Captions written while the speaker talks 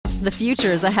The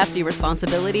future is a hefty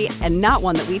responsibility and not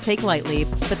one that we take lightly,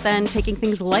 but then taking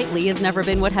things lightly has never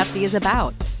been what Hefty is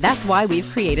about. That's why we've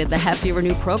created the Hefty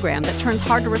Renew program that turns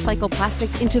hard-to-recycle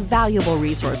plastics into valuable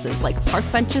resources like park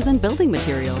benches and building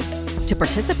materials. To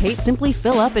participate, simply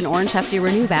fill up an orange Hefty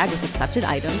Renew bag with accepted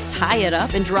items, tie it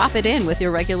up, and drop it in with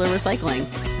your regular recycling.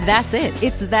 That's it.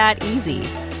 It's that easy.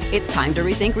 It's time to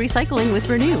rethink recycling with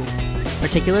Renew.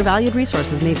 Particular valued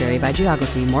resources may vary by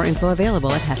geography. More info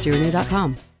available at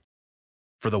heftyrenew.com.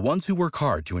 For the ones who work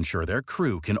hard to ensure their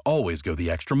crew can always go the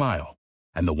extra mile,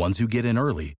 and the ones who get in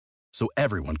early so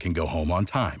everyone can go home on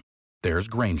time, there's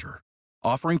Grainger,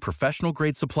 offering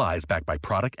professional-grade supplies backed by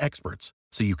product experts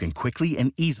so you can quickly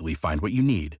and easily find what you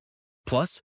need.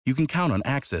 Plus, you can count on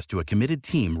access to a committed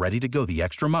team ready to go the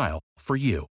extra mile for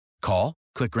you. Call,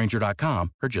 click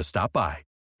Grainger.com, or just stop by.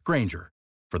 Grainger,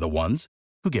 for the ones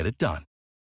who get it done.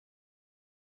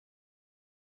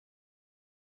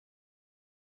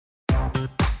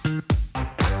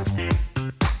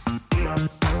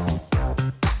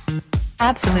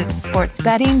 Absolute sports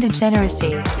betting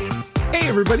degeneracy. Hey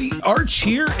everybody, Arch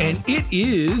here, and it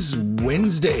is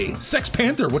Wednesday. Sex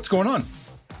Panther, what's going on?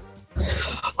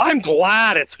 I'm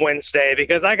glad it's Wednesday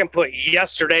because I can put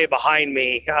yesterday behind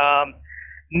me.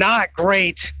 Not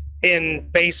great in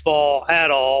baseball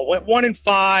at all. Went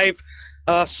 1-5,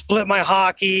 split my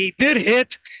hockey, did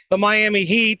hit the Miami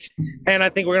Heat, and I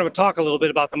think we're going to talk a little bit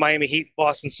about the Miami Heat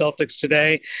Boston Celtics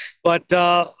today. But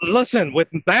listen, with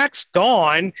Max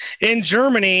gone in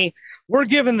Germany, we're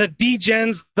giving the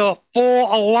Degens the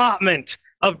full allotment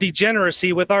of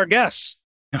degeneracy with our guests.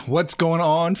 What's going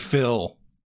on, Phil?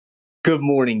 Good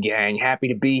morning, gang. Happy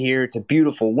to be here. It's a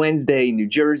beautiful Wednesday in New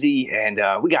Jersey, and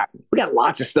we got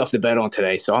lots of stuff to bet on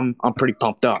today, so I'm pretty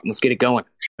pumped up. Let's get it going.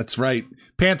 That's right.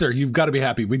 Panther, you've got to be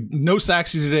happy. No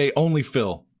Saxy today, only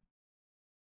Phil.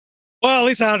 Well, at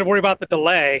least I don't have to worry about the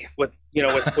delay with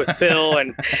Phil,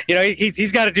 and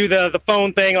he's got to do the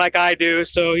phone thing like I do.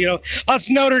 So us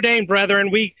Notre Dame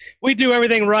brethren, we do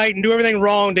everything right and do everything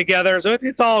wrong together. So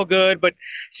it's all good. But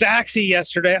Saxy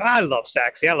yesterday, I love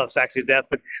Saxy to death,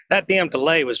 but that damn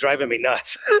delay was driving me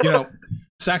nuts.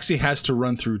 Saxy has to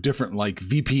run through different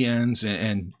VPNs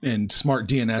and smart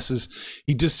DNSs.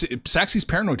 Saxy's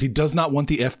paranoid. He does not want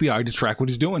the FBI to track what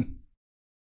he's doing.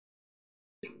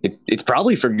 It's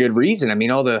probably for good reason. I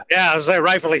mean, I was like,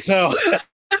 rightfully so.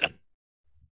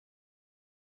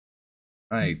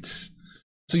 Right.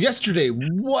 So yesterday,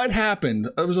 what happened?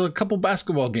 It was a couple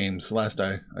basketball games last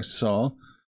I saw.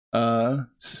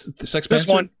 Sex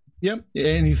Panther. One. Yep.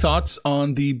 Any thoughts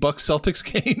on the Bucks Celtics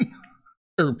game?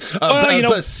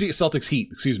 Celtics Heat.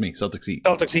 Excuse me, Celtics Heat.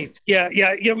 Celtics Heat. Yeah.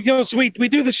 So we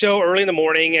do the show early in the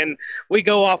morning, and we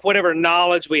go off whatever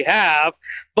knowledge we have.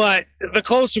 But the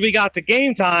closer we got to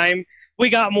game time, we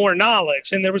got more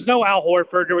knowledge. And there was no Al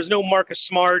Horford. There was no Marcus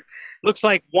Smart. Looks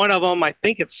like one of them, I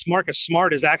think it's Marcus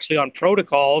Smart, is actually on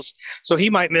protocols, so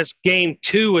he might miss game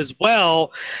 2 as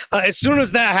well. As soon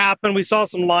as that happened, we saw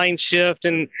some line shift,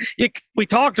 and we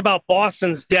talked about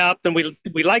Boston's depth, and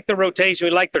we like the rotation,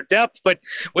 we like their depth, but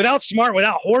without Smart,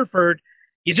 without Horford,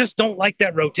 you just don't like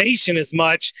that rotation as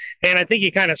much, and I think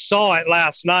you kind of saw it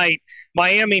last night.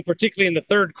 Miami, particularly in the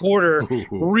third quarter,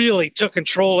 really took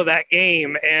control of that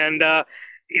game, and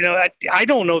I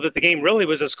don't know that the game really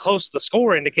was as close as the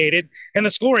score indicated, and the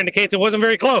score indicates it wasn't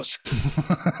very close.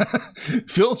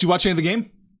 Phil, did you watch any of the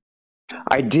game?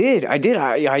 I did.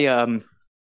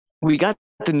 We got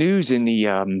the news in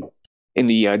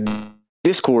the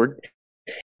Discord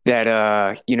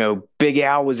that Big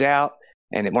Al was out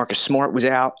and that Marcus Smart was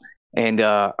out, and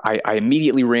I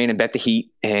immediately ran and bet the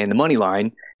Heat and the money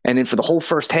line. And then for the whole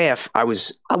first half, I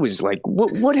was like,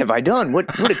 what have I done?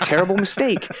 What a terrible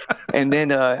mistake. And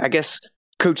then I guess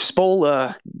Coach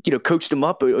Sproul, coached him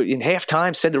up in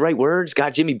halftime, said the right words,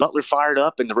 got Jimmy Butler fired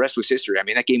up, and the rest was history. I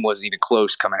mean, that game wasn't even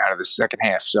close coming out of the second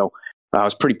half. So I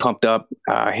was pretty pumped up.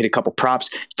 Hit a couple props.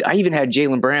 I even had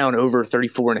Jaylen Brown over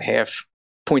 34.5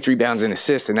 points, rebounds, and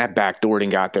assists, and that backdoored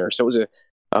and got there. So it was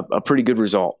a pretty good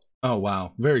result. Oh,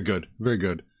 wow. Very good. Very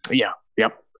good. Yeah.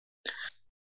 Yep.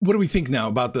 What do we think now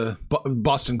about the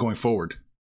Boston going forward?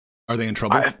 Are they in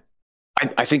trouble?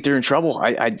 I think they're in trouble.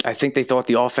 I think they thought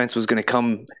the offense was going to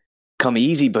come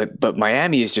easy, but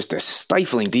Miami is just a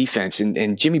stifling defense,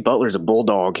 and Jimmy Butler is a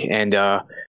bulldog, and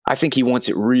I think he wants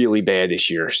it really bad this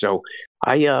year. So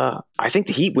I think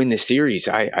the Heat win this series.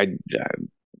 I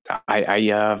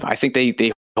think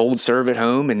they hold serve at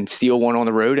home and steal one on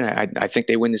the road, and I think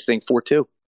they win this thing 4-2.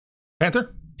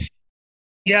 Panther?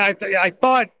 Yeah, I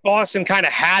thought Boston kind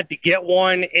of had to get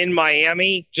one in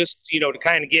Miami just, to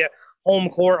kind of get home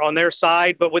court on their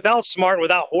side. But without Smart,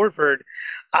 without Horford,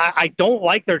 I don't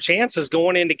like their chances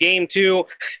going into game 2.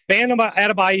 Bam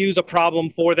Adebayo is a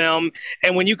problem for them.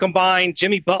 And when you combine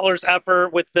Jimmy Butler's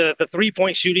effort with the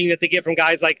 3-point shooting that they get from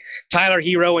guys like Tyler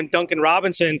Hero and Duncan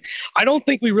Robinson, I don't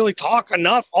think we really talk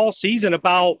enough all season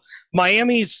about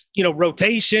Miami's,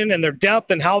 rotation and their depth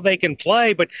and how they can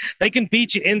play, but they can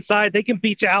beat you inside. They can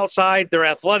beat you outside. They're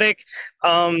athletic.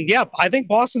 I think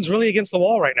Boston's really against the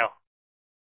wall right now.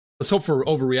 Let's hope for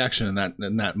overreaction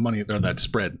in that money or that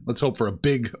spread. Let's hope for a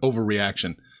big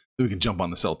overreaction that we can jump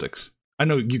on the Celtics. I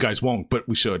know you guys won't, but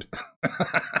we should.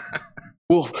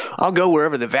 Well, I'll go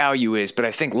wherever the value is, but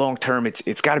I think long term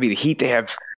it's got to be the Heat. They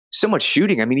have so much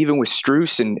shooting. I mean, even with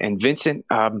Strus and Vincent,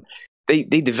 they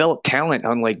develop talent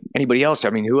unlike anybody else.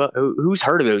 I mean, who's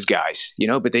heard of those guys?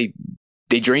 But they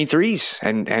drain threes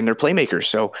and they're playmakers.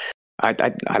 So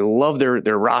I love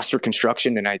their roster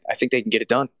construction, and I think they can get it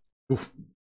done. Oof.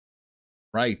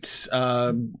 Right.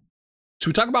 Should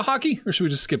we talk about hockey, or should we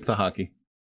just skip the hockey?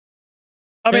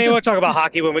 I mean, we'll talk about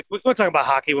hockey when we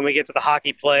get to the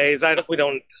hockey plays. I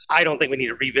don't think we need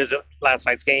to revisit last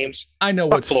night's games. I know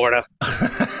what's Florida.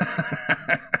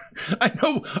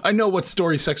 I know what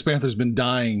story Sex Panther's been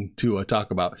dying to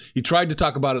talk about. He tried to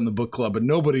talk about it in the book club, but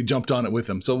nobody jumped on it with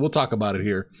him. So we'll talk about it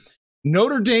here.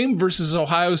 Notre Dame versus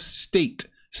Ohio State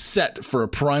set for a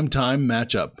primetime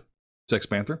matchup. Sex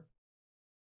Panther?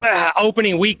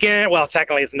 Opening weekend. Well,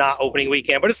 technically it's not opening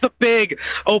weekend, but it's the big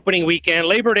opening weekend,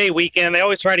 Labor Day weekend. They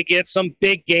always try to get some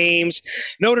big games.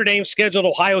 Notre Dame scheduled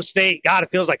Ohio State. God, it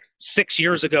feels like 6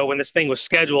 years ago when this thing was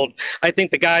scheduled. I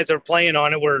think the guys that were playing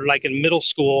on it were like in middle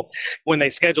school when they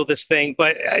scheduled this thing.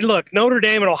 But look, Notre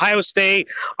Dame and Ohio State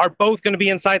are both going to be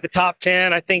inside the top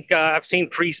 10. I think I've seen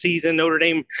preseason Notre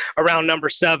Dame around number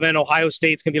 7. Ohio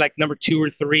State's going to be like number 2 or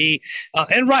 3.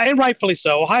 And rightfully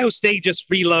so. Ohio State just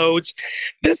reloads.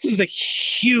 This is a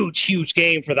huge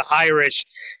game for the Irish,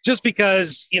 just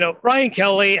because, Brian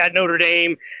Kelly at Notre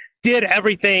Dame did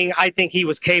everything I think he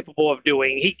was capable of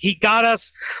doing. He got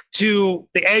us to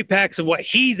the apex of what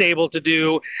he's able to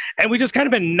do, and we just kind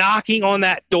of been knocking on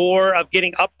that door of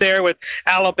getting up there with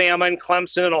Alabama and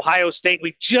Clemson and Ohio State.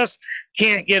 We just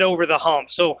can't get over the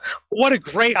hump. So what a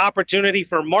great opportunity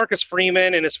for Marcus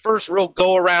Freeman in his first real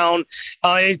go-around.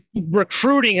 His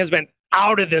recruiting has been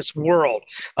out of this world.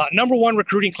 Number 1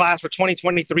 recruiting class for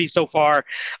 2023 so far.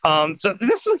 So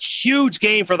this is a huge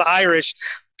game for the Irish,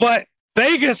 but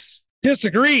Vegas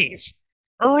disagrees.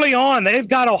 Early on, they've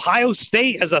got Ohio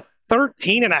State as a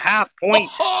 13.5 point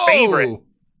favorite.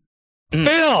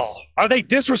 Phil, are they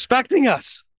disrespecting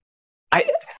us? I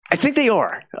think they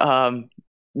are.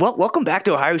 Well, welcome back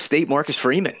to Ohio State, Marcus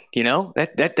Freeman.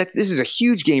 This is a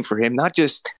huge game for him, not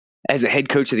just as the head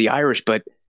coach of the Irish, but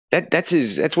that's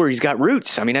where he's got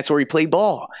roots. I mean, that's where he played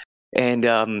ball. And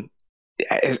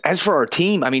as for our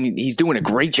team, I mean, he's doing a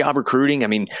great job recruiting. I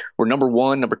mean, we're number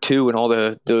 1, number 2 in all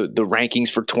the rankings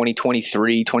for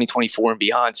 2023, 2024 and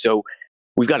beyond. So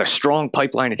we've got a strong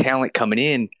pipeline of talent coming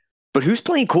in. But who's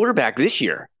playing quarterback this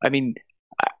year? I mean,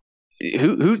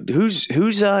 who's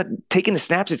taking the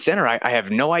snaps at center? I have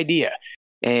no idea.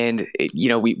 And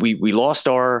we lost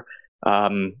our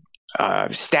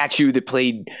statue that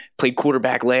played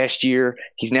quarterback last year.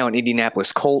 He's now an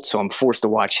Indianapolis Colt, so I'm forced to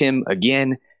watch him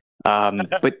again.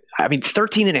 But I mean,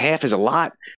 13.5 is a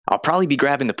lot. I'll probably be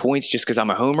grabbing the points just because I'm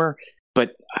a homer.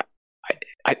 But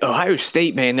Ohio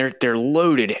State, man, they're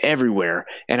loaded everywhere,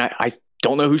 and I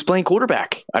don't know who's playing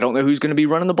quarterback. I don't know who's going to be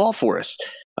running the ball for us.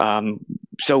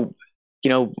 So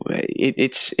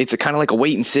it's a kind of like a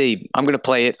wait and see. I'm going to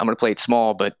play it. I'm going to play it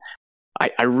small, but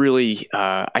I really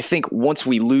I think once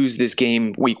we lose this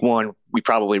game week 1, we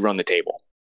probably run the table.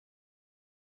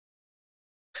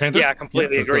 Panther? Yeah, I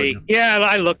completely agree. Yeah,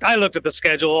 I looked at the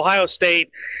schedule. Ohio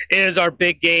State is our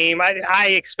big game. I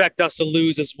expect us to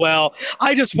lose as well.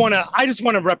 I just want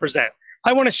to represent.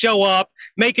 I want to show up,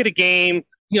 make it a game,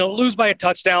 lose by a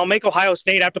touchdown, make Ohio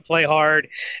State have to play hard.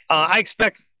 I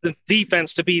expect the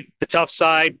defense to be the tough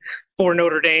side for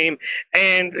Notre Dame.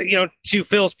 And, to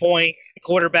Phil's point,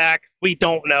 quarterback, we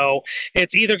don't know.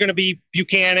 It's either going to be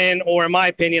Buchanan or, in my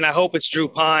opinion, I hope it's Drew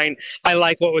Pine. I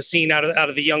like what was seen out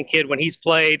of the young kid when he's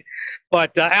played.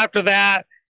 But after that,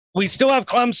 we still have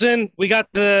Clemson. We got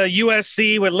the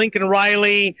USC with Lincoln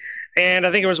Riley. And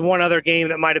I think there was one other game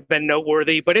that might have been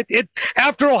noteworthy. But it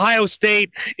after Ohio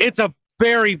State, it's a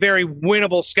very, very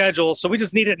winnable schedule. So we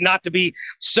just need it not to be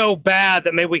so bad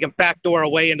that maybe we can backdoor our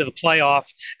way into the playoff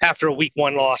after a week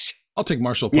 1 loss. I'll take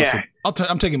Marshall plus. Yeah.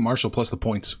 I'm taking Marshall plus the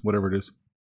points, whatever it is.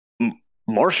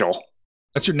 Marshall?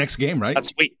 That's your next game, right?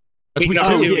 That's week That's week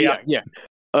 2. Yeah.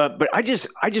 But I just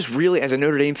really, as a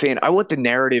Notre Dame fan, I want the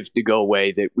narrative to go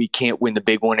away that we can't win the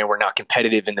big one and we're not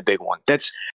competitive in the big one.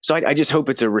 I just hope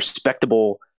it's a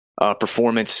respectable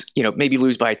performance. Maybe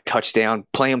lose by a touchdown,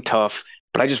 play them tough.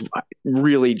 But I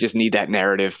really need that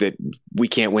narrative that we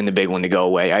can't win the big one to go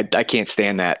away. I can't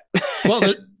stand that.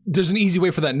 Well, there's an easy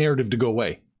way for that narrative to go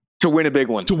away. To win a big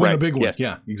one. To win right. a big one. Yes.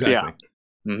 Yeah, exactly.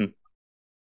 Yeah.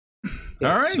 Mm-hmm.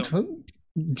 All right. So,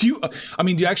 do you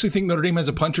actually think Notre Dame has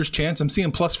a puncher's chance? I'm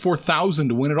seeing plus 4,000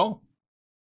 to win it all.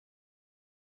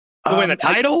 To win a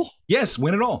title? Yes,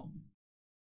 win it all.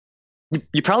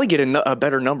 You probably get a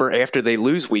better number after they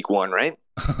lose week 1, right?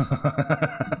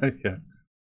 Yeah.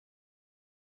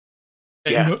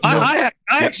 Yeah. I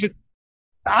actually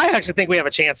think we have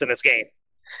a chance in this game.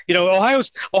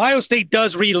 Ohio State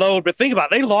does reload, but think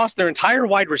about it. They lost their entire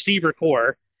wide receiver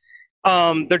core.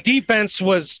 Their defense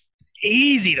was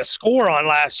easy to score on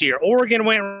last year. Oregon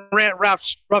ran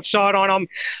roughshod on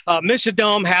them.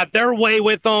 Michigan had their way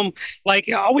with them. Like,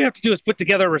 all we have to do is put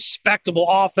together a respectable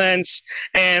offense,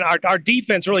 and our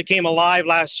defense really came alive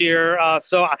last year.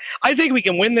 So I think we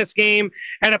can win this game.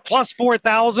 And at plus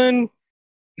 4,000,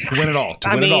 to win it all. To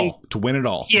win it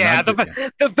all. Yeah,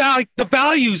 the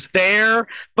value's there,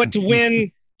 but to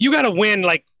win, you got to win.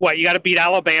 Like what? You got to beat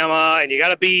Alabama, and you got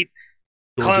to beat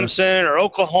Georgia. Clemson or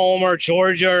Oklahoma or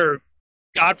Georgia or,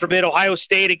 God forbid, Ohio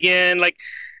State again. Like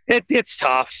it's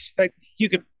tough. Like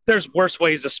there's worse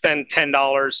ways to spend $10,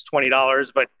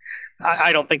 $20, but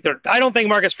I don't think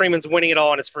Marcus Freeman's winning it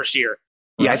all in his first year.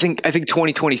 Yeah, right. I think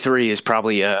 2023 is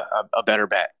probably a better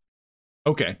bet.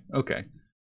 Okay.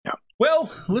 Yeah.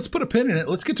 Well, let's put a pin in it.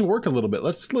 Let's get to work a little bit.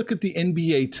 Let's look at the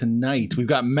NBA tonight. We've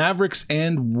got Mavericks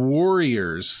and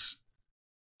Warriors.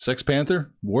 Sex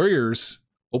Panther, Warriors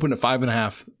open at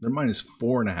 5.5. They're minus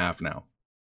 4.5 now.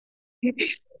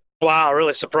 Wow,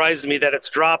 really surprises me that it's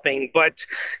dropping. But,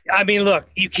 look,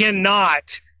 you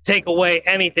cannot take away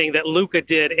anything that Luka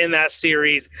did in that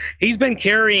series. He's been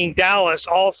carrying Dallas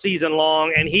all season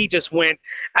long, and he just went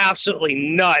absolutely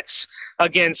nuts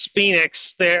against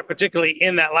Phoenix there, particularly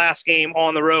in that last game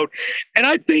on the road. And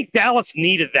I think Dallas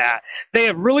needed that. They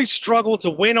have really struggled to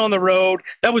win on the road.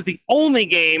 That was the only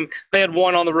game they had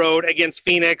won on the road against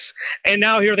Phoenix. And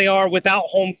now here they are without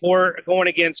home court going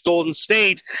against Golden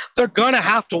State. They're going to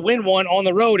have to win one on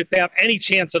the road if they have any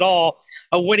chance at all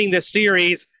of winning this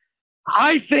series.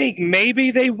 I think maybe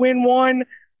they win one.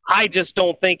 I just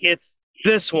don't think it's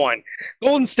this one.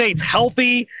 Golden State's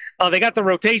healthy. They got the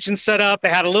rotation set up. They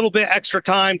had a little bit extra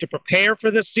time to prepare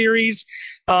for this series.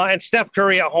 And Steph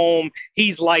Curry at home,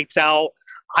 he's lights out.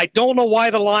 I don't know why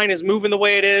the line is moving the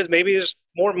way it is. Maybe there's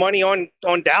more money on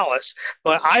Dallas.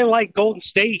 But I like Golden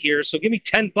State here. So give me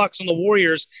 $10 on the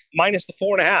Warriors minus the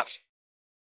 4.5.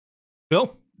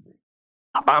 Bill?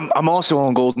 I'm also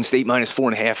on Golden State minus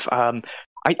 4.5.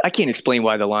 I can't explain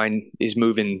why the line is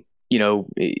moving,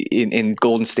 in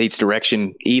Golden State's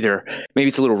direction either. Maybe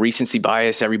it's a little recency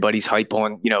bias. Everybody's hype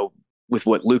on, with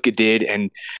what Luka did. And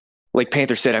like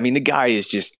Panther said, the guy is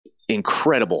just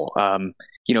incredible.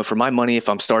 For my money, if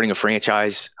I'm starting a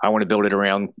franchise, I want to build it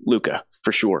around Luka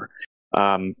for sure.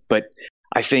 But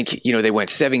I think, they went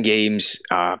 7 games.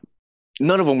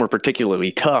 None of them were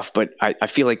particularly tough, but I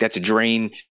feel like that's a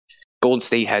drain. Golden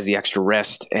State has the extra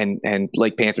rest, and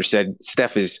like Panther said,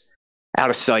 Steph is out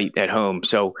of sight at home.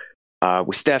 So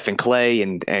with Steph and Clay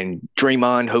and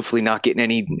Draymond, hopefully not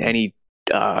getting any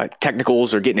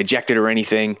technicals or getting ejected or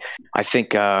anything, I think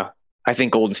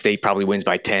Golden State probably wins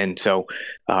by 10. So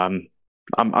I'm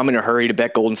in a hurry to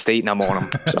bet Golden State, and I'm on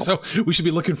them. So we should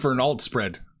be looking for an alt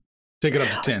spread. Take it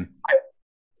up to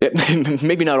 10.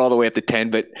 Maybe not all the way up to 10,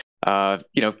 but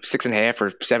 6.5 or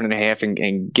 7.5,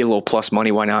 and get a little plus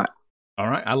money. Why not? All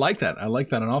right, I like that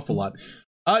an awful lot.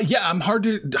 I'm hard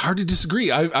to disagree.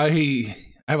 I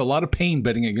have a lot of pain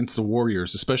betting against the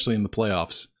Warriors, especially in the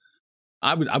playoffs.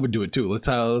 I would do it too.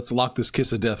 Let's lock this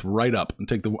kiss of death right up and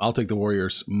I'll take the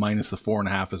Warriors minus the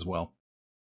 4.5 as well.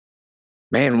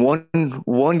 Man,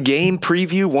 one game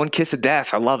preview, one kiss of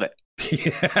death. I love it.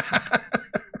 Yeah.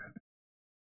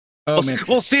 Man.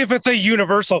 We'll see if it's a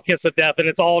universal kiss of death and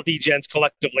it's all degens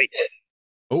collectively.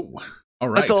 Oh, all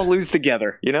right. Let's all lose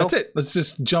together, That's it. Let's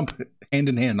just jump hand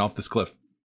in hand off this cliff.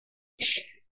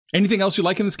 Anything else you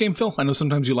like in this game, Phil? I know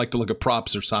sometimes you like to look at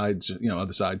props or sides,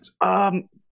 other sides. I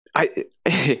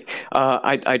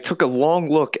took a long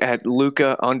look at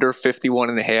Luka under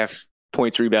 51.5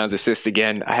 points, rebounds, assists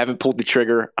again. I haven't pulled the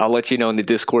trigger. I'll let you know in the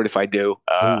Discord if I do.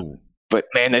 But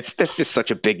man, that's just such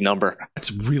a big number.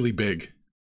 That's really big.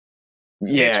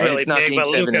 Yeah, it's not Game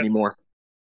 7 anymore.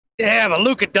 Yeah, but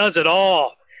Luka does it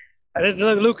all.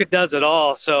 Luka does it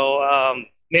all. So,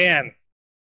 man,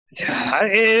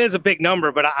 It is a big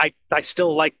number, but I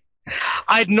still like.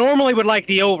 I normally would like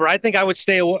the over. I think I would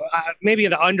stay maybe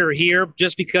the under here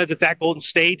just because it's at Golden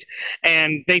State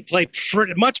and they play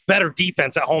much better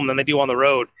defense at home than they do on the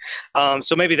road.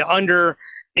 So maybe the under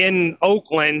in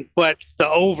Oakland, but the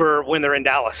over when they're in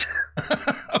Dallas.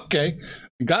 Okay,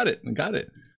 got it.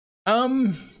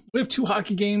 We have 2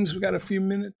 hockey games. We got a few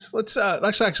minutes. Let's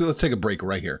take a break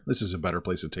right here. This is a better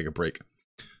place to take a break.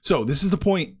 So this is the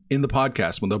point in the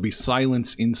podcast when there'll be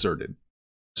silence inserted.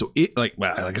 So like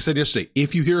I said yesterday,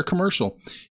 if you hear a commercial,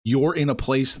 you're in a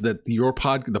place that the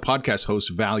podcast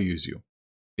host values you.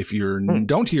 If you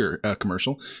don't hear a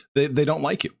commercial, they don't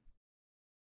like you.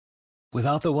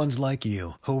 Without the ones like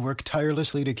you who work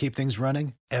tirelessly to keep things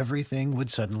running, everything would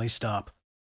suddenly stop.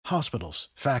 Hospitals,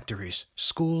 factories,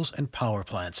 schools, and power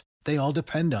plants, they all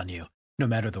depend on you. No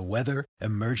matter the weather,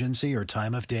 emergency, or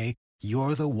time of day,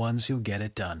 you're the ones who get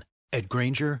it done. At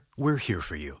Grainger, we're here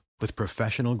for you with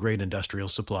professional-grade industrial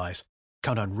supplies.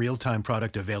 Count on real-time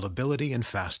product availability and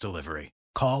fast delivery.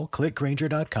 Call,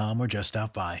 clickgrainger.com, or just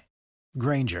stop by.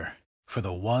 Grainger, for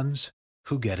the ones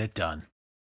who get it done.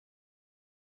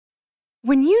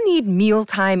 When you need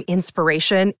mealtime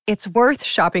inspiration, it's worth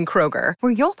shopping Kroger,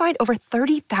 where you'll find over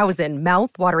 30,000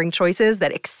 mouth-watering choices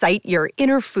that excite your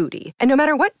inner foodie. And no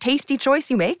matter what tasty choice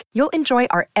you make, you'll enjoy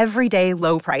our everyday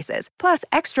low prices, plus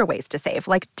extra ways to save,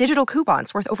 like digital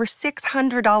coupons worth over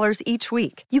 $600 each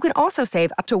week. You can also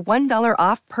save up to $1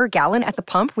 off per gallon at the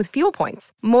pump with fuel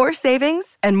points. More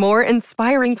savings and more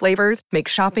inspiring flavors make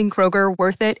shopping Kroger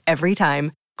worth it every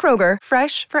time. Kroger,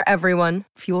 fresh for everyone.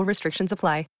 Fuel restrictions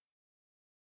apply.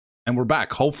 And we're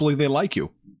back. Hopefully they like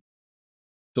you.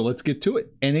 So let's get to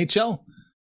it. NHL.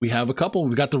 We have a couple.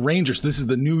 We got the Rangers. This is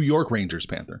the New York Rangers,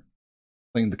 Panther,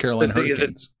 playing the Carolina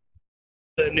Hurricanes.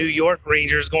 The New York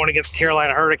Rangers going against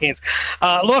Carolina Hurricanes.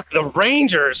 Look, the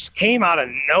Rangers came out of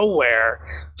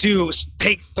nowhere to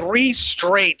take 3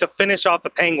 straight to finish off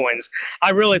the Penguins. I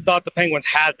really thought the Penguins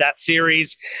had that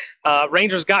series.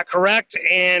 Rangers got correct,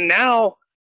 and now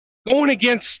going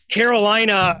against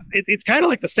Carolina, it's kind of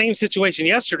like the same situation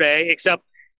yesterday, except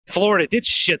Florida did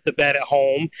shit the bed at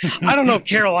home. I don't know if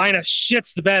Carolina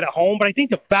shits the bed at home, but I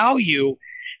think the value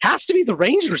has to be the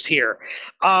Rangers here.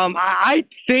 I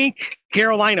think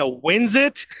Carolina wins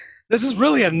it. This is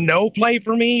really a no play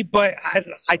for me, but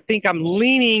I think I'm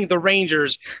leaning the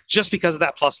Rangers just because of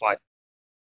that plus line.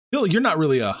 Bill, you're not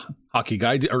really a hockey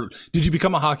guy, or did you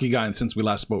become a hockey guy since we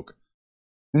last spoke?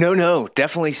 No,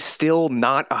 definitely still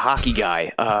not a hockey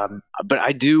guy. But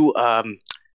I do.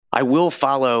 I will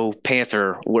follow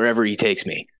Panther wherever he takes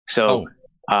me. So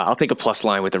I'll take a plus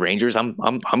line with the Rangers. I'm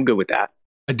good with that.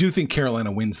 I do think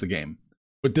Carolina wins the game,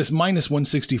 but this minus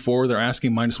 164, they're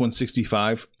asking minus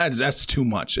 165. That's too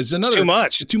much. It's too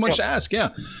much. It's too much to ask.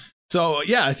 Yeah. So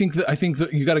yeah, I think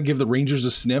that you got to give the Rangers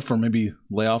a sniff, or maybe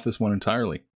lay off this one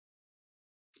entirely.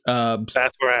 That's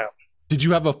where I am. Did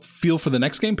you have a feel for the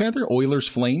next game, Panther? Oilers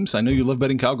Flames. I know you love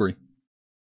betting Calgary.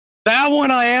 That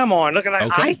one I am on. Look,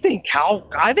 I think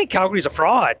Calgary's a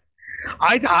fraud.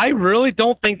 I really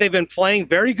don't think they've been playing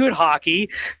very good hockey.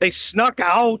 They snuck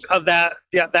out of that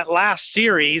last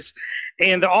series,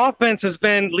 and the offense has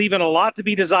been leaving a lot to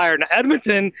be desired. Now,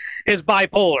 Edmonton is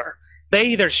bipolar. They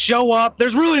either show up,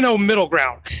 there's really no middle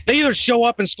ground. They either show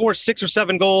up and score 6 or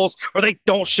 7 goals, or they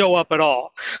don't show up at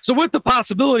all. So with the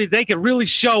possibility they could really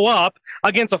show up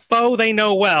against a foe they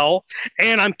know well,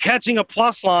 and I'm catching a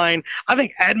plus line, I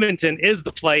think Edmonton is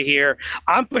the play here.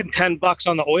 I'm putting $10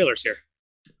 on the Oilers here.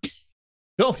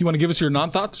 Bill, you want to give us your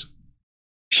non-thoughts?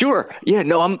 Sure. Yeah,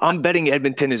 no, I'm betting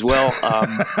Edmonton as well,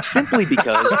 simply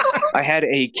because I had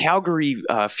a Calgary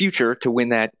future to win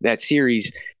that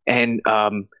series, and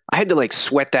I had to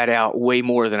sweat that out way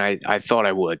more than I thought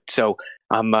I would. So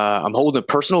I'm holding a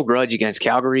personal grudge against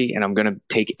Calgary, and I'm going to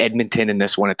take Edmonton in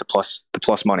this one at the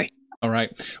plus money. All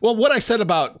right. Well, what I said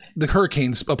about the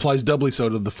Hurricanes applies doubly so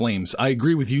to the Flames. I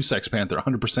agree with you, Sex Panther,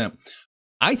 100%.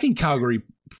 I think Calgary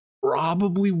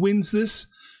probably wins this.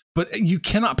 But you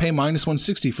cannot pay minus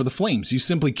 160 for the Flames. You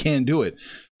simply can't do it.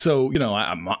 So,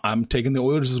 I'm taking the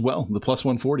Oilers as well, the plus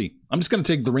 140. I'm just going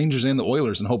to take the Rangers and the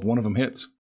Oilers and hope one of them hits.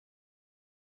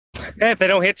 Yeah, if they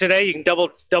don't hit today, you can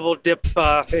double dip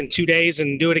in 2 days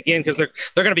and do it again because they're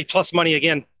going to be plus money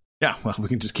again. Yeah, well, we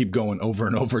can just keep going over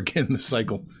and over again in this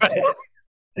cycle.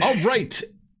 All right.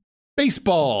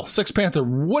 Baseball. Sex Panther,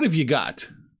 what have you got?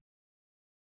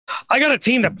 I got a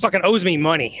team that fucking owes me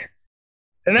money.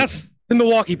 And that's the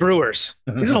Milwaukee Brewers.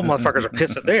 These little motherfuckers are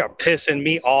pissing. They are pissing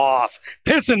me off.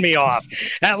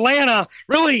 Atlanta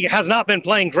really has not been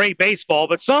playing great baseball,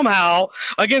 but somehow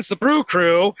against the Brew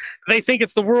Crew, they think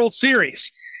it's the World Series.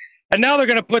 And now they're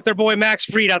going to put their boy Max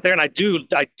Fried out there, and I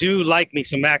do like me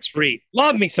some Max Fried.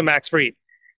 Love me some Max Fried.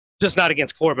 Just not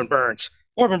against Corbin Burns.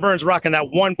 Corbin Burns rocking that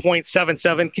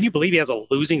 1.77. Can you believe he has a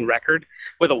losing record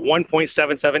with a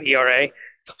 1.77 ERA?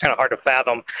 It's kind of hard to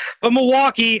fathom. But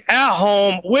Milwaukee at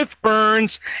home with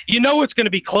Burns, you know it's going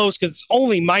to be close because it's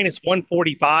only minus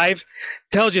 145.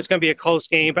 Tells you it's going to be a close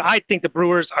game. But I think the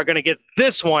Brewers are going to get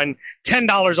this one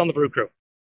 $10 on the Brew Crew.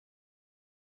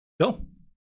 Bill?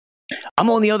 I'm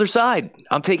on the other side.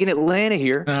 I'm taking Atlanta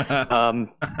here.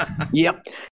 Yep.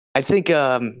 I think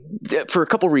for a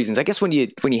couple reasons. I guess when you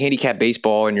handicap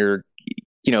baseball and you're,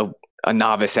 a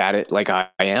novice at it like I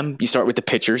am, you start with the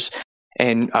pitchers.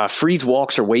 And Fried's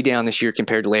walks are way down this year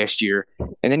compared to last year.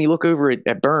 And then you look over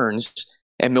at Burns,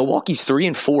 and Milwaukee's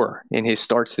 3-4 in his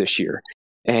starts this year.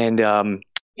 And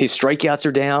his strikeouts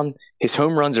are down. His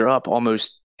home runs are up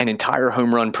almost an entire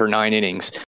home run per 9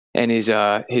 innings. And his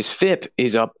FIP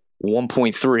is up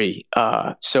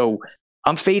 1.3. So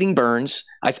I'm fading Burns.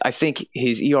 I think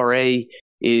his ERA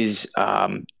is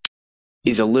a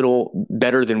little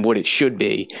better than what it should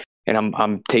be. And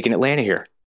I'm taking Atlanta here.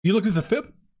 You looked at the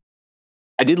FIP?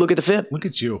 I did look at the FIP. Look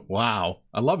at you. Wow.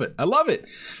 I love it.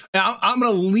 Now, I'm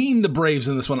going to lean the Braves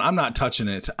in this one. I'm not touching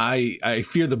it. I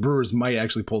fear the Brewers might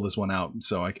actually pull this one out,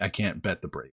 so I can't bet the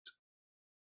Braves.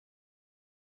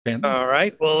 Panther? All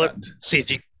right. Well, let's see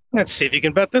if you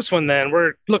can bet this one then.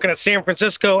 We're looking at San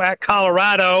Francisco at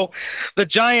Colorado. The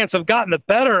Giants have gotten the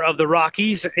better of the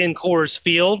Rockies in Coors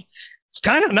Field. It's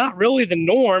kind of not really the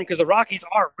norm because the Rockies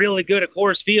are really good at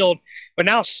Coors Field, but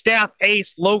now staff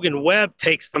ace Logan Webb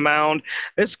takes the mound.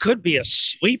 This could be a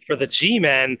sweep for the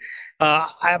G-men.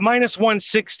 At minus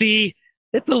 160,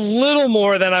 it's a little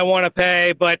more than I want to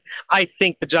pay, but I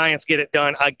think the Giants get it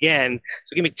done again.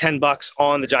 So give me $10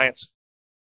 on the Giants.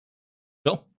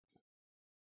 Bill?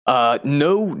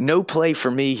 No play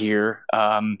for me here.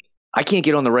 I can't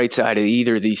get on the right side of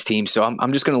either of these teams, so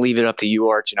I'm just going to leave it up to you,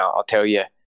 Arch, and I'll tell you.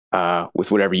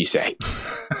 With whatever you say.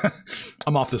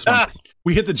 I'm off this one.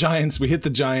 We hit the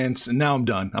Giants, and now I'm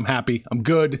done. I'm happy. I'm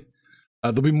good.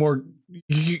 There'll be more.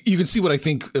 You can see what I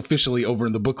think officially over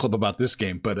in the book club about this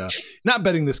game, but not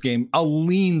betting this game. I'll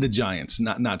lean the Giants,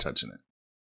 not touching it.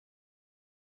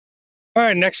 All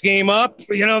right, next game up.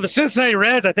 The Cincinnati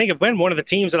Reds, I think, have been one of the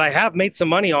teams that I have made some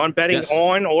money on betting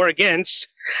on or against.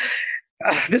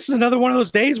 This is another one of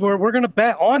those days where we're going to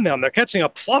bet on them. They're catching a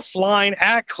plus line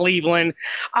at Cleveland.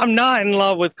 I'm not in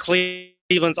love with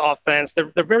Cleveland's offense.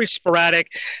 They're very sporadic.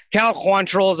 Cal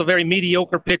Quantrill is a very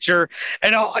mediocre pitcher.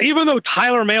 And even though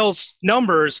Tyler Mahle's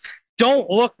numbers don't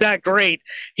look that great,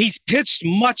 he's pitched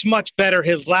much, much better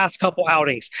his last couple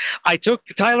outings. I took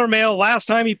Tyler Mahle last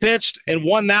time he pitched and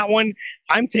won that one.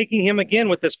 I'm taking him again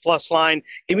with this plus line.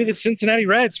 Give me the Cincinnati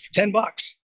Reds for $10.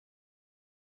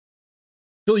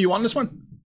 Bill, you on this one?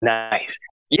 Nice.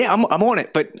 Yeah, I'm on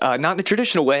it, but not in the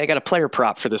traditional way. I got a player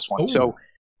prop for this one. Ooh. So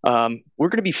we're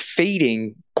going to be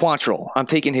fading Quantrill. I'm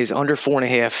taking his under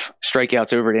 4.5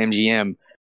 strikeouts over at MGM.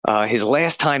 His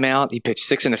last time out, he pitched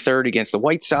 6 1/3 against the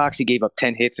White Sox. He gave up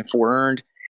 10 hits and 4 earned.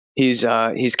 His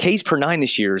Ks per 9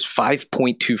 this year is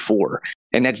 5.24,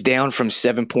 and that's down from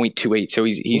 7.28. So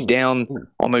he's down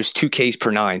almost 2 Ks per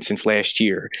 9 since last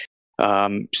year.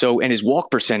 And his walk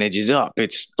percentage is up.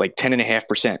 It's like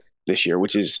 10.5% this year,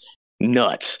 which is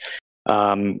nuts.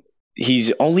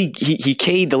 He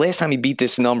K'd the last time he beat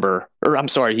this number, or I'm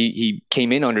sorry, he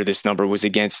came in under this number was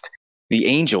against the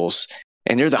Angels,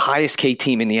 and they're the highest K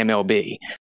team in the MLB.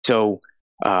 So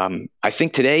I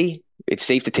think today it's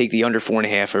safe to take the under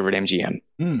 4.5 over at MGM.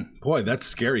 Boy, that's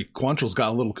scary. Quantrill's got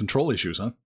a little control issues,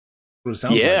 huh? What it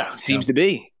sounds like. Seems to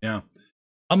be. Yeah.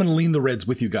 I'm going to lean the Reds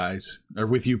with you guys, or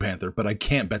with you, Panther, but I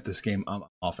can't bet this game. I'm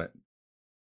off it.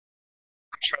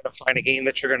 I'm trying to find a game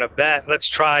that you're going to bet. Let's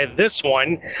try this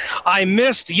one. I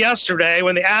missed yesterday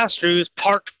when the Astros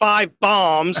parked 5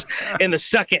 bombs in the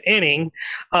second inning.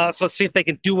 So let's see if they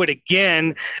can do it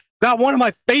again. Got one of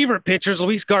my favorite pitchers,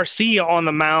 Luis Garcia, on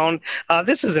the mound.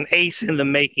 This is an ace in the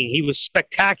making. He was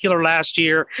spectacular last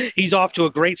year. He's off to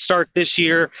a great start this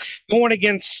year. Going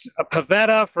against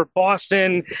Pivetta for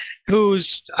Boston,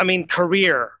 who's,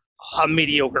 career a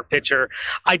mediocre pitcher.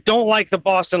 I don't like the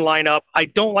Boston lineup. I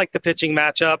don't like the pitching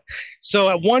matchup. So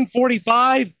at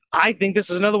 145, I think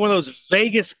this is another one of those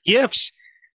Vegas gifts.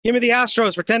 Give me the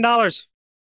Astros for $10.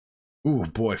 Ooh,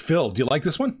 boy. Phil, do you like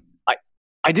this one?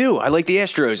 I do. I like the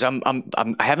Astros.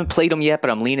 I haven't played them yet, but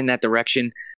I'm leaning that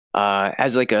direction.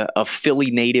 As like a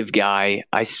Philly native guy,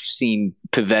 I've seen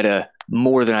Pivetta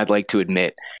more than I'd like to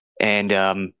admit. And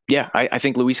I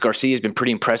think Luis Garcia has been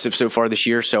pretty impressive so far this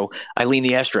year. So I lean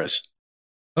the Astros.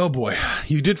 Oh boy,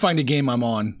 you did find a game I'm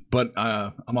on, but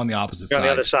I'm on the opposite You're side. on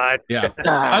the other side. Yeah,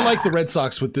 I like the Red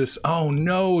Sox with this. Oh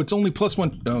no, it's only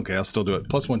 +1. Okay, I'll still do it.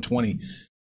 +120.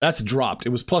 That's dropped. It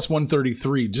was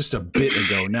 +133 just a bit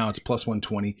ago. Now it's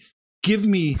 +120. Give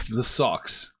me the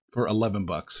Sox for $11.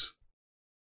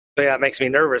 But yeah, it makes me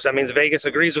nervous. That means Vegas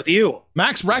agrees with you.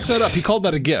 Max, rack that up. He called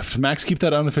that a gift. Max, keep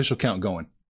that unofficial count going.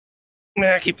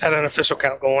 Yeah, keep that unofficial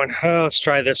count going. Let's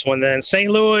try this one then.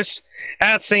 St. Louis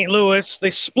at St. Louis.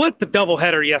 They split the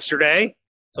doubleheader yesterday.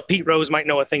 So Pete Rose might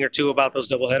know a thing or two about those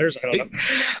doubleheaders. I don't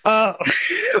know.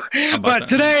 But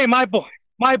today, my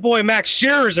boy Max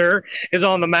Scherzer is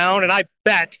on the mound, and I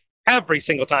bet every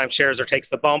single time Scherzer takes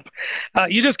the bump,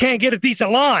 you just can't get a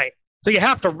decent line. So you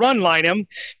have to run line him.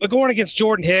 But going against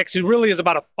Jordan Hicks, who really is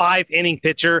about a 5-inning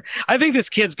pitcher, I think this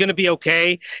kid's going to be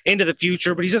okay into the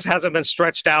future, but he just hasn't been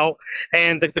stretched out.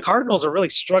 And the Cardinals are really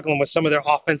struggling with some of their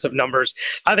offensive numbers.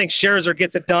 I think Scherzer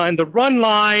gets it done. The run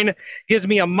line gives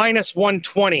me a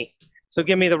 -120. So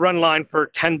give me the run line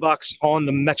for $10 on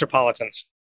the Metropolitans.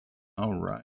 All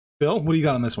right. Bill, what do you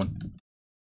got on this one?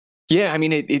 Yeah, I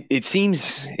mean, it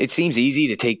seems easy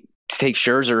to take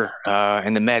Scherzer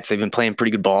and the Mets. They've been playing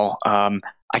pretty good ball. I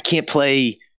can't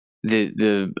play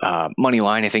the money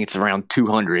line. I think it's around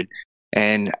 200,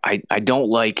 and I don't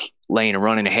like laying a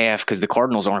run and a half because the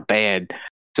Cardinals aren't bad.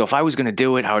 So if I was going to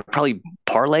do it, I would probably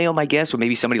parlay them, I guess, with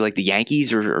maybe somebody like the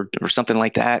Yankees or something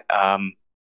like that.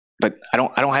 But I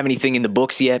don't have anything in the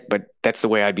books yet. But that's the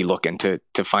way I'd be looking to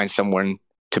find someone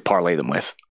to parlay them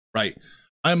with. Right.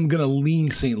 I'm going to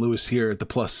lean St. Louis here at the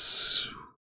plus.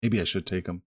 Maybe I should take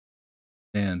them.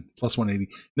 And +180.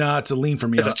 No, it's a lean for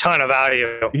me. There's a ton of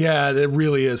value. Yeah, it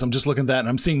really is. I'm just looking at that, and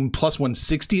I'm seeing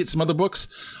 +160 at some other books.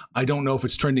 I don't know if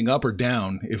it's trending up or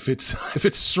down. If it's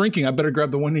shrinking, I better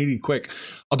grab the 180 quick.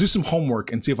 I'll do some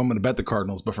homework and see if I'm going to bet the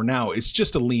Cardinals. But for now, it's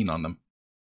just a lean on them.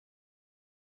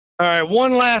 All right,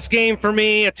 one last game for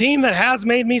me. A team that has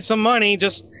made me some money,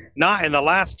 just not in the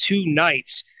last 2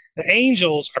 nights. The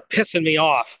Angels are pissing me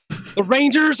off. The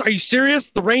Rangers, are you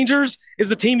serious? The Rangers is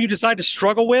the team you decide to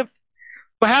struggle with?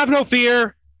 But have no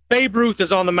fear. Babe Ruth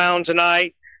is on the mound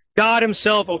tonight. God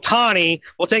himself, Ohtani,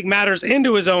 will take matters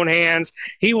into his own hands.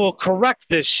 He will correct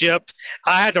this ship.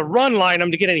 I had to run line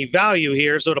him to get any value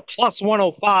here. So to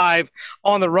 +105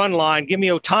 on the run line, give me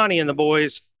Ohtani and the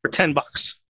boys for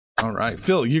 $10. All right.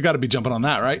 Phil, you got to be jumping on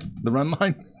that, right? The run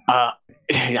line?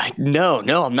 No,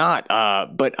 I'm not.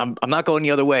 But I'm not going the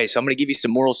other way. So I'm going to give you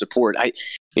some moral support.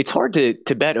 It's hard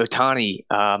to bet Ohtani.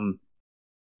 I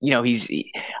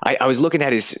was looking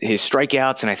at his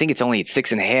strikeouts, and I think it's only at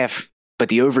 6.5, but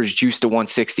the over is juiced to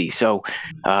 160. So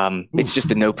it's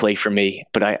just a no play for me.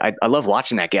 But I love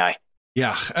watching that guy.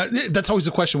 Yeah, that's always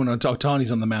the question when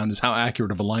Ohtani's on the mound is how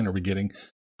accurate of a line are we getting?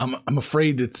 I'm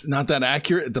afraid it's not that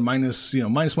accurate at the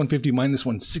 -150,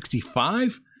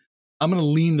 -165. I'm going to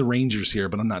lean the Rangers here,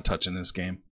 but I'm not touching this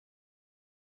game.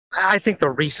 I think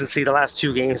the recency the last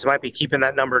 2 games might be keeping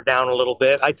that number down a little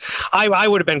bit. I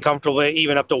would have been comfortable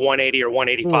even up to 180 or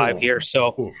 185 here.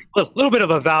 So a little bit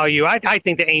of a value. I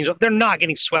think the Angels, they're not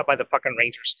getting swept by the fucking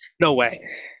Rangers. No way.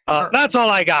 That's all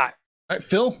I got. All right,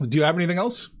 Phil, do you have anything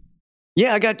else?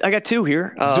 Yeah, I got 2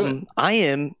 here. Let's do it. I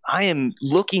am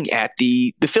looking at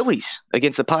the Phillies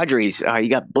against the Padres. You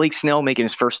got Blake Snell making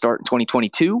his first start in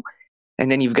 2022. And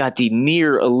then you've got the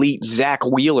near elite Zach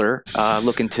Wheeler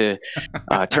looking to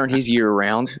turn his year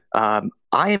around. I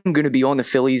am going to be on the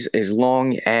Phillies as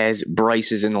long as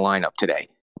Bryce is in the lineup today.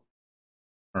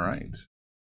 All right.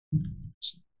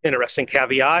 Interesting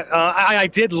caveat. I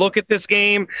did look at this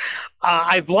game.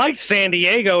 I've liked San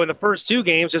Diego in the first 2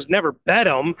 games, just never bet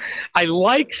them. I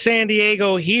like San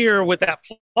Diego here with that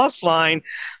plus line.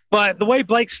 But the way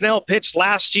Blake Snell pitched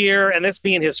last year and this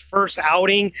being his first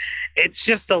outing, it's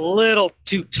just a little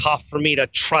too tough for me to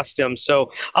trust him.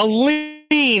 So I'll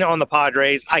lean on the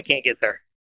Padres. I can't get there.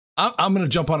 I'm going to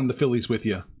jump on the Phillies with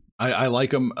you. I like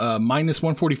them.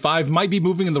 -145 might be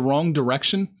moving in the wrong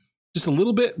direction just a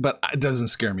little bit, but it doesn't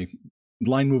scare me.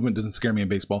 Line movement doesn't scare me in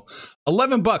baseball.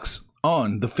 $11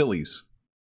 on the Phillies.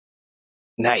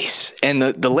 Nice. And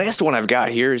the last one I've got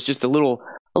here is just a little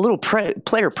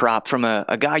player prop from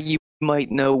a guy you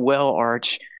might know well,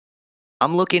 Arch.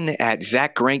 I'm looking at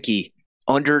Zach Greinke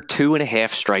under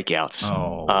 2.5 strikeouts.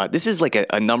 Oh. This is like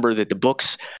a number that the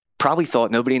books probably thought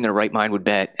nobody in their right mind would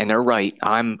bet, and they're right.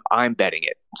 I'm betting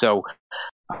it. So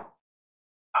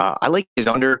I like his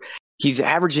under. He's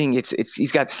averaging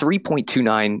he's got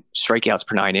 3.29 strikeouts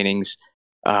per 9 innings.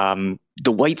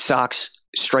 The White Sox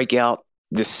strike out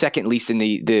the second least in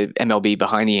the MLB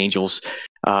behind the Angels.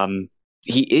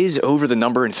 He is over the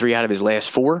number in 3 out of his last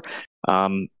 4,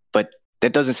 but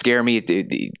that doesn't scare me.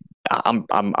 I'm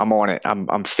on it.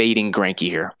 I'm fading Greinke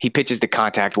here. He pitches to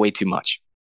contact way too much.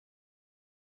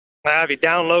 If you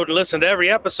download and listen to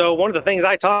every episode, one of the things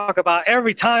I talk about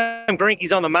every time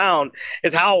Greinke's on the mound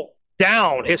is how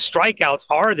down his strikeouts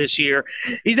are this year.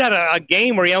 He's had a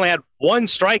game where he only had one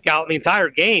strikeout in the entire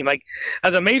game. Like,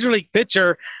 as a major league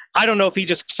pitcher, I don't know if he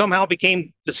just somehow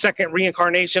became the second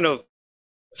reincarnation of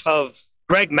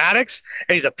Greg Maddux,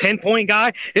 and he's a pinpoint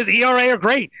guy. His ERA are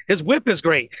great. His whip is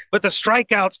great. But the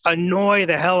strikeouts annoy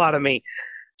the hell out of me.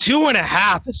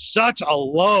 2.5 is such a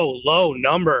low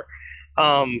number.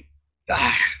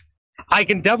 I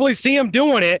can definitely see him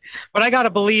doing it, but I got to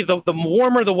believe the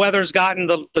warmer the weather's gotten,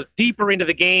 the deeper into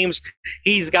the games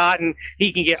he's gotten,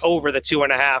 he can get over the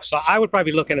 2.5. So I would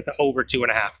probably be looking at the over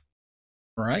 2.5.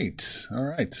 All right.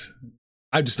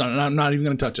 I'm not even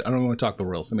going to touch it. I don't want to talk the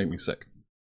Royals. They make me sick.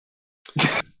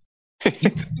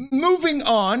 Moving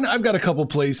on, I've got a couple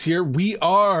plays here. We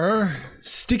are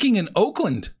sticking in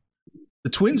Oakland. The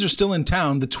Twins are still in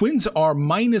town. The Twins are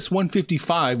minus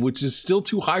 155, which is still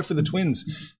too high for the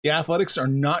Twins. The Athletics are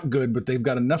not good, but they've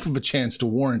got enough of a chance to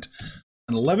warrant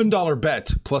an $11 bet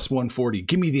plus 140.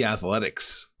 Give me the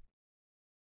Athletics.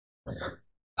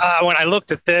 When I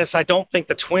looked at this, I don't think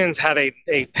the Twins had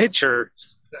a pitcher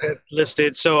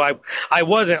listed, so I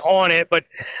wasn't on it. But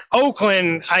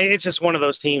Oakland, it's just one of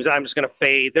those teams I'm just going to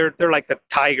fade. They're like the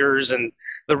Tigers and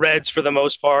the Reds for the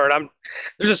most part.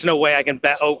 There's just no way I can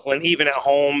bet Oakland even at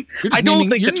home. I don't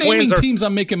think the Twins are teams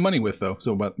I'm making money with, though.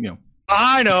 So, but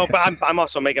I know, but I'm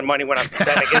also making money when I'm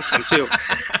betting against them too.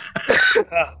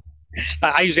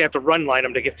 I usually have to run line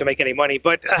them to make any money,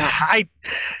 but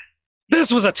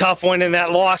this was a tough one, and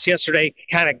that loss yesterday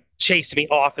kind of chased me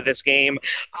off of this game.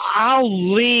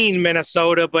 I'll lean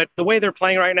Minnesota, but the way they're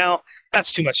playing right now,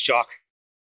 that's too much chalk.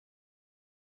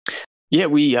 Yeah,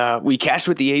 we cashed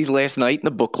with the A's last night in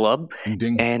the book club,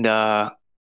 Ding. and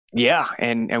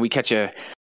we catch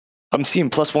I'm seeing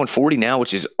plus 140 now,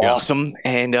 which is awesome,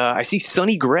 and I see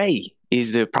Sonny Gray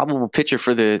is the probable pitcher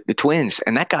for the Twins,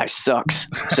 and that guy sucks.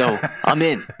 So I'm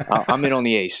in on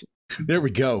the A's. There we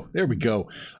go.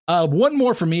 One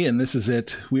more for me, and this is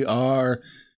it. We are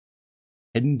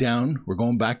heading down. We're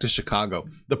going back to Chicago.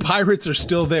 The Pirates are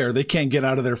still there. They can't get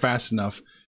out of there fast enough.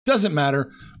 Doesn't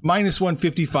matter. Minus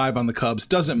 155 on the Cubs.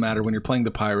 Doesn't matter when you're playing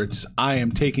the Pirates. I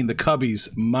am taking the Cubbies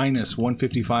minus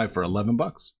 155 for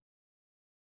 $11.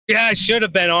 Yeah, I should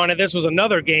have been on it. This was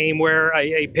another game where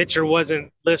a pitcher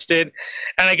wasn't listed.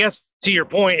 And I guess to your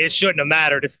point, it shouldn't have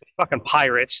mattered. It's the fucking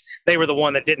Pirates. They were the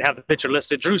one that didn't have the pitcher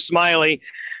listed. Drew Smyly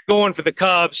going for the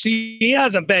Cubs. He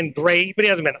hasn't been great, but he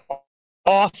hasn't been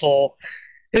awful.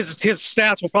 His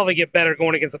stats will probably get better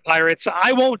going against the Pirates.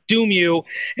 I won't doom you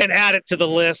and add it to the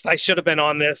list. I should have been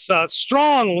on this.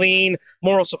 Strong lean,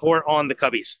 moral support on the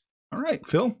Cubbies. All right,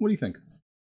 Phil, what do you think?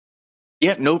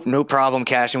 Yeah, no problem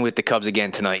cashing with the Cubs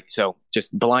again tonight. So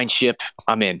just blind ship,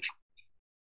 I'm in.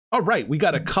 All right, we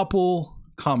got a couple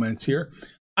comments here.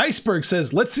 Iceberg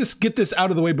says, let's just get this out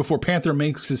of the way before Panther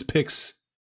makes his picks.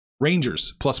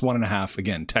 Rangers plus 1.5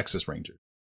 again, Texas Rangers.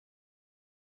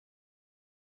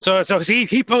 So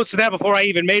he posted that before I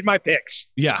even made my picks.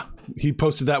 Yeah, he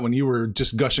posted that when you were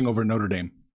just gushing over Notre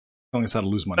Dame, telling us how to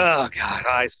lose money. Oh God,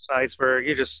 Iceberg,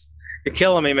 you're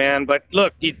killing me, man. But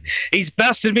look, he's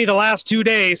bested me the last 2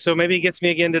 days, so maybe he gets me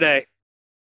again today.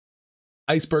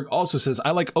 Iceberg also says,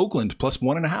 I like Oakland plus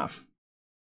 1.5.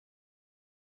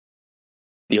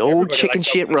 The old chicken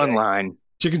shit run line.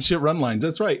 Chicken shit run lines.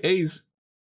 That's right. A's.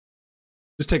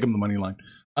 Just take them the money line.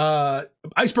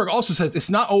 Iceberg also says it's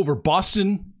not over.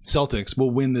 Boston Celtics will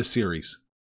win this series.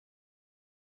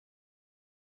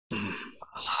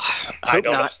 I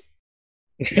don't know.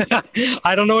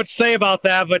 I don't know what to say about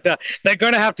that, but they're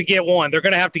going to have to get one. They're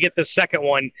going to have to get the second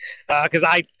one because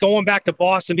going back to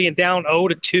Boston being down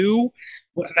 0-2,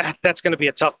 that's going to be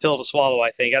a tough pill to swallow.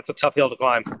 I think that's a tough hill to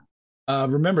climb.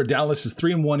 Remember, Dallas is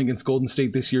 3-1 against Golden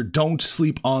State this year. Don't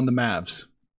sleep on the Mavs.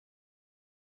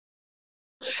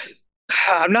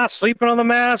 I'm not sleeping on the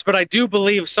Mavs, but I do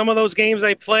believe some of those games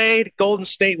they played, Golden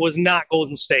State was not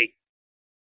Golden State.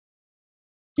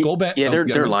 Their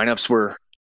lineups were.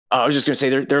 I was just going to say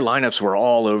their lineups were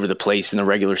all over the place in the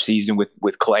regular season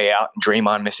with Clay out and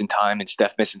Draymond missing time and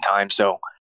Steph missing time. So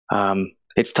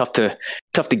it's tough to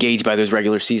gauge by those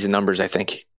regular season numbers, I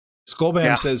think.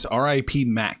 Skullbam says R.I.P.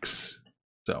 Max.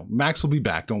 So Max will be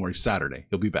back. Don't worry. Saturday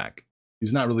he'll be back.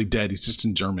 He's not really dead. He's just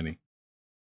in Germany.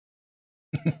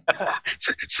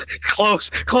 Close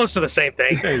to the same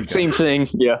thing. Same thing.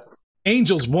 Yeah.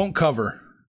 Angels won't cover.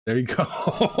 There you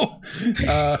go.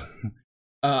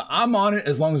 I'm on it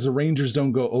as long as the Rangers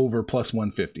don't go over plus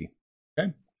 150.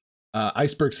 Okay.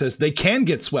 Iceberg says they can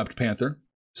get swept, Panther.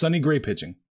 Sonny Gray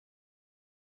pitching.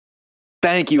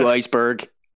 Thank you, Iceberg.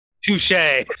 Touche.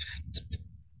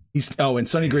 And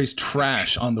Sonny Gray's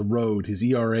trash on the road. His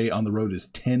ERA on the road is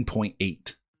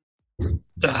 10.8.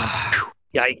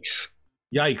 Yikes.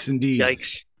 Yikes, indeed.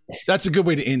 Yikes. That's a good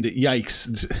way to end it.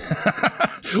 Yikes.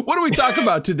 What do we talk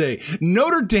about today?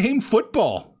 Notre Dame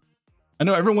football. I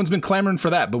know everyone's been clamoring for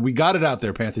that, but we got it out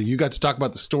there, Panther. You got to talk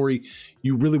about the story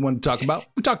you really wanted to talk about.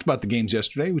 We talked about the games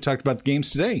yesterday. We talked about the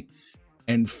games today.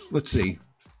 And let's see.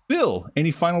 Phil,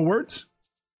 any final words?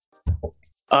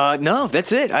 No,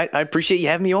 that's it. I appreciate you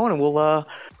having me on, and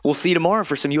we'll see you tomorrow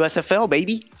for some USFL,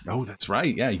 baby. Oh, that's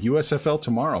right. Yeah, USFL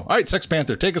tomorrow. All right, Sex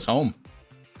Panther, take us home.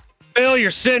 Phil,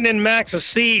 you're sitting in Max's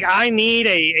seat. I need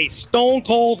a stone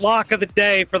cold lock of the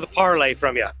day for the parlay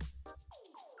from you.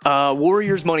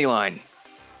 Warriors money line.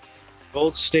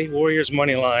 Gold State Warriors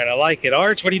money line. I like it.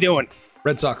 Arch, what are you doing?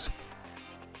 Red Sox.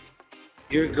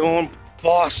 You're going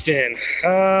Boston.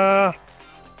 I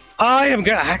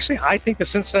think the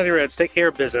Cincinnati Reds take care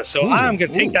of business. So I'm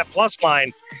going to take that plus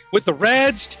line with the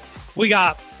Reds. We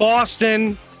got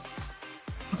Boston.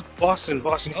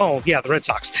 Oh, yeah, the Red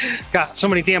Sox. Got so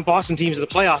many damn Boston teams in the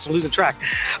playoffs. I'm losing track.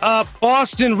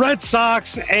 Boston Red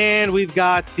Sox, and we've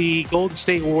got the Golden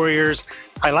State Warriors.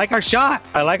 I like our shot.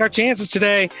 I like our chances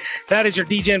today. That is your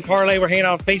DGen Parlay. We're hanging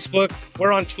out on Facebook.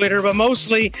 We're on Twitter, but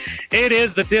mostly it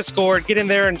is the Discord. Get in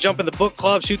there and jump in the book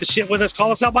club. Shoot the shit with us.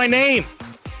 Call us out by name.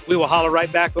 We will holler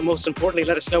right back, but most importantly,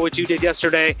 let us know what you did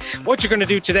yesterday, what you're going to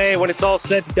do today when it's all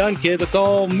said and done, kids. Let's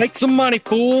all make some money,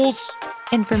 fools.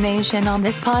 Information on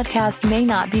this podcast may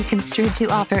not be construed to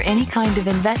offer any kind of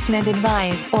investment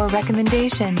advice or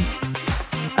recommendations.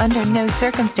 Under no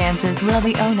circumstances will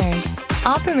the owners,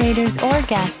 operators, or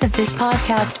guests of this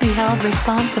podcast be held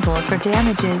responsible for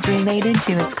damages related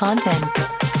to its contents.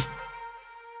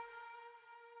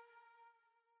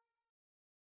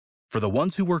 For the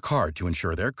ones who work hard to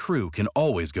ensure their crew can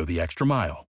always go the extra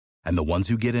mile, and the ones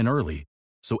who get in early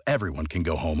so everyone can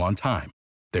go home on time,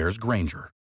 there's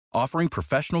Grainger, offering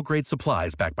professional-grade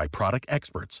supplies backed by product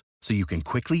experts so you can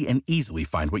quickly and easily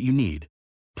find what you need.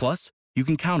 Plus, you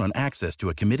can count on access to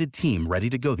a committed team ready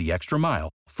to go the extra mile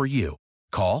for you.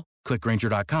 Call, click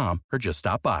Grainger.com, or just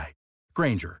stop by.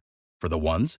 Grainger, for the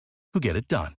ones who get it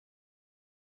done.